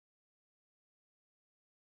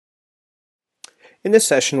In this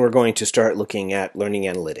session, we're going to start looking at learning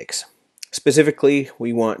analytics. Specifically,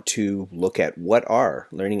 we want to look at what are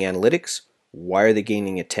learning analytics, why are they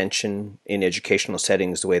gaining attention in educational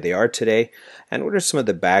settings the way they are today, and what are some of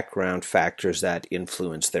the background factors that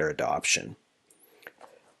influence their adoption.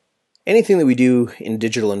 Anything that we do in a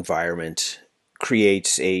digital environment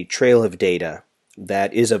creates a trail of data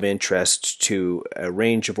that is of interest to a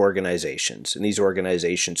range of organizations. And these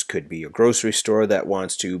organizations could be a grocery store that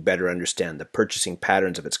wants to better understand the purchasing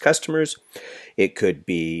patterns of its customers. It could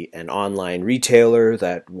be an online retailer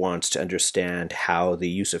that wants to understand how the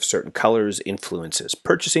use of certain colors influences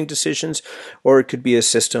purchasing decisions. Or it could be a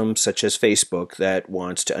system such as Facebook that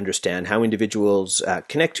wants to understand how individuals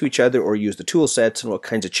connect to each other or use the tool sets and what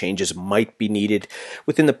kinds of changes might be needed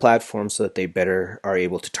within the platform so that they better are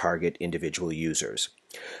able to target individual users.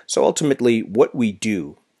 So ultimately, what we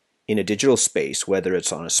do in a digital space, whether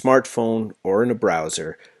it's on a smartphone or in a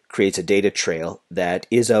browser, creates a data trail that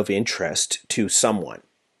is of interest to someone.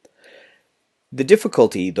 The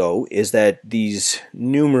difficulty, though, is that these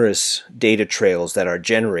numerous data trails that are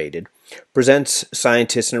generated presents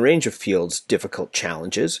scientists in a range of fields difficult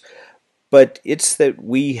challenges, but it's that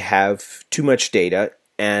we have too much data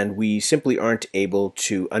and we simply aren't able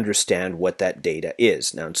to understand what that data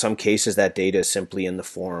is. Now, in some cases, that data is simply in the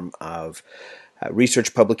form of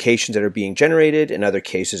research publications that are being generated. In other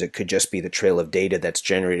cases, it could just be the trail of data that's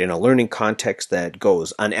generated in a learning context that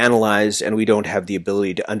goes unanalyzed, and we don't have the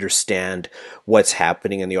ability to understand what's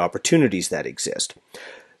happening and the opportunities that exist.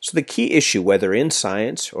 So the key issue, whether in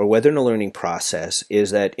science or whether in a learning process,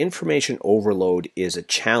 is that information overload is a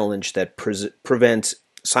challenge that prevents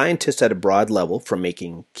scientists at a broad level from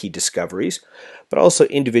making key discoveries, but also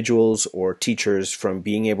individuals or teachers from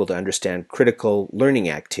being able to understand critical learning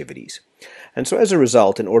activities. And so as a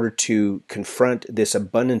result, in order to confront this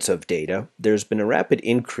abundance of data, there's been a rapid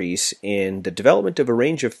increase in the development of a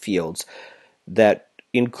range of fields that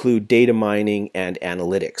include data mining and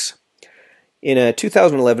analytics. In a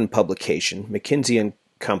 2011 publication, McKinsey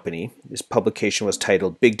 & Company, this publication was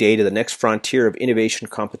titled Big Data, the Next Frontier of Innovation,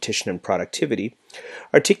 Competition, and Productivity,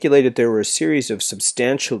 articulated there were a series of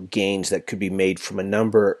substantial gains that could be made from a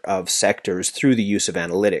number of sectors through the use of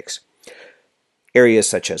analytics. Areas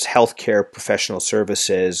such as healthcare, professional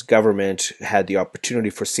services, government had the opportunity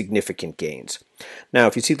for significant gains. Now,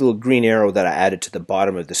 if you see the little green arrow that I added to the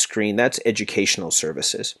bottom of the screen, that's educational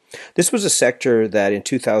services. This was a sector that in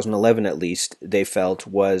 2011 at least, they felt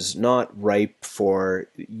was not ripe for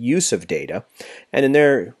use of data, and in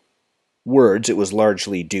their words, it was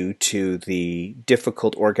largely due to the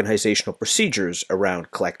difficult organizational procedures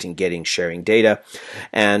around collecting, getting, sharing data,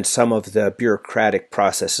 and some of the bureaucratic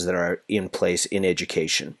processes that are in place in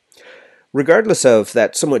education. Regardless of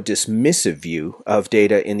that somewhat dismissive view of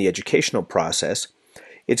data in the educational process,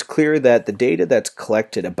 it's clear that the data that's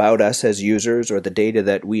collected about us as users, or the data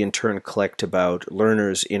that we in turn collect about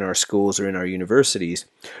learners in our schools or in our universities,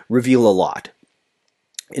 reveal a lot.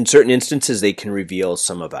 In certain instances, they can reveal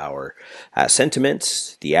some of our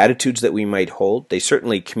sentiments, the attitudes that we might hold. They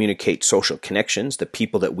certainly communicate social connections, the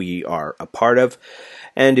people that we are a part of.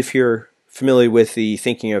 And if you're familiar with the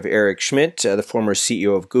thinking of Eric Schmidt, the former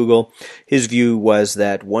CEO of Google, his view was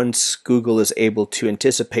that once Google is able to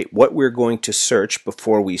anticipate what we're going to search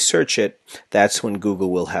before we search it, that's when Google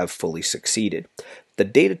will have fully succeeded. The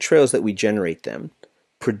data trails that we generate then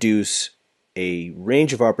produce a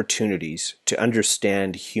range of opportunities to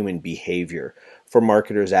understand human behavior for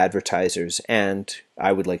marketers, advertisers, and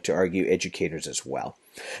I would like to argue educators as well.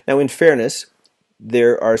 Now, in fairness,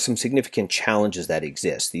 there are some significant challenges that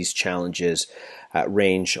exist. These challenges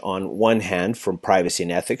range on one hand from privacy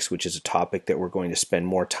and ethics, which is a topic that we're going to spend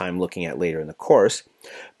more time looking at later in the course,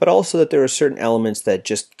 but also that there are certain elements that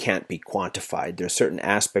just can't be quantified. There are certain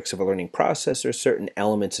aspects of a learning process, there are certain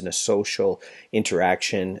elements in a social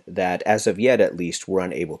interaction that, as of yet at least, we're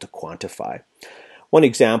unable to quantify. One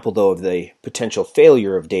example, though, of the potential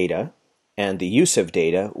failure of data and the use of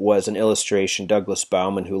data was an illustration Douglas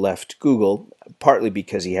Bauman, who left Google, partly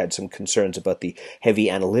because he had some concerns about the heavy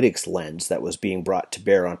analytics lens that was being brought to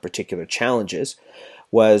bear on particular challenges,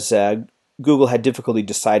 was Google had difficulty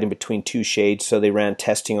deciding between two shades, so they ran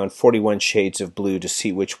testing on 41 shades of blue to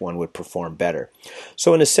see which one would perform better.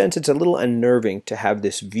 So in a sense, it's a little unnerving to have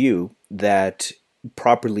this view that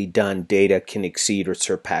properly done data can exceed or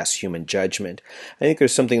surpass human judgment. I think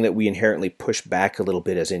there's something that we inherently push back a little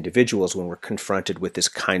bit as individuals when we're confronted with this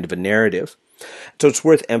kind of a narrative. So it's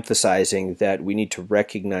worth emphasizing that we need to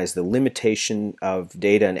recognize the limitation of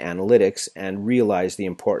data and analytics and realize the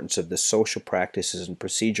importance of the social practices and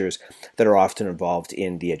procedures that are often involved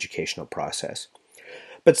in the educational process.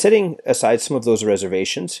 But setting aside some of those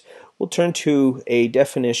reservations, We'll turn to a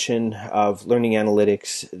definition of learning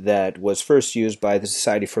analytics that was first used by the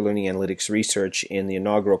Society for Learning Analytics Research in the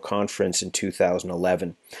inaugural conference in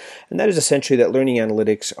 2011. And that is essentially that learning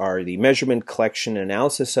analytics are the measurement, collection,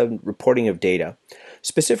 analysis, and reporting of data.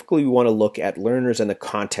 Specifically, we want to look at learners and the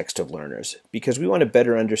context of learners because we want to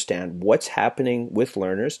better understand what's happening with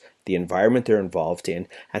learners, the environment they're involved in,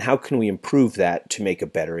 and how can we improve that to make a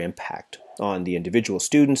better impact on the individual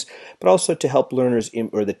students, but also to help learners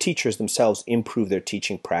or the teachers themselves improve their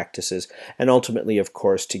teaching practices, and ultimately, of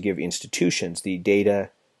course, to give institutions the data,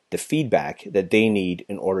 the feedback that they need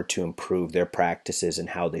in order to improve their practices and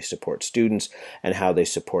how they support students and how they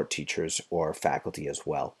support teachers or faculty as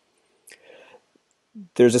well.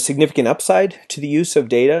 There's a significant upside to the use of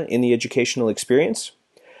data in the educational experience.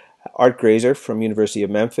 Art Grazer from University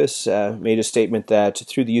of Memphis made a statement that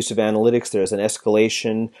through the use of analytics there is an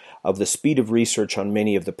escalation of the speed of research on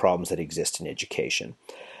many of the problems that exist in education.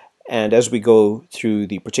 And as we go through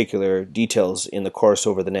the particular details in the course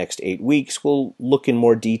over the next 8 weeks, we'll look in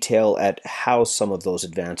more detail at how some of those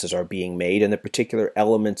advances are being made and the particular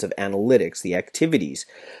elements of analytics, the activities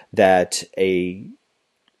that a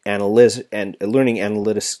learning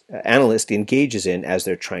analyst engages in as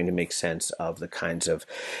they're trying to make sense of the kinds of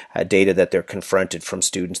data that they're confronted from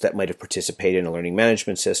students that might have participated in a learning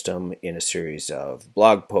management system, in a series of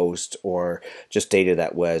blog posts, or just data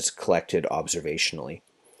that was collected observationally.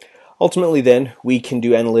 Ultimately, then, we can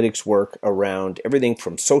do analytics work around everything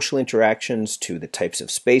from social interactions to the types of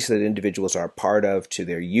space that individuals are part of, to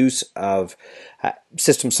their use of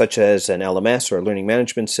systems such as an LMS or a learning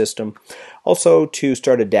management system. Also, to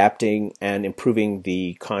start adapting and improving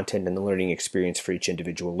the content and the learning experience for each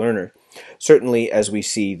individual learner. Certainly, as we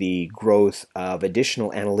see the growth of additional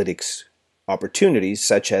analytics opportunities,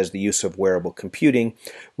 such as the use of wearable computing,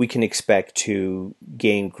 we can expect to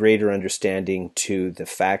gain greater understanding to the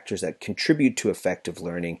factors that contribute to effective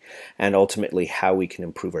learning and ultimately how we can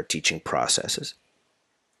improve our teaching processes.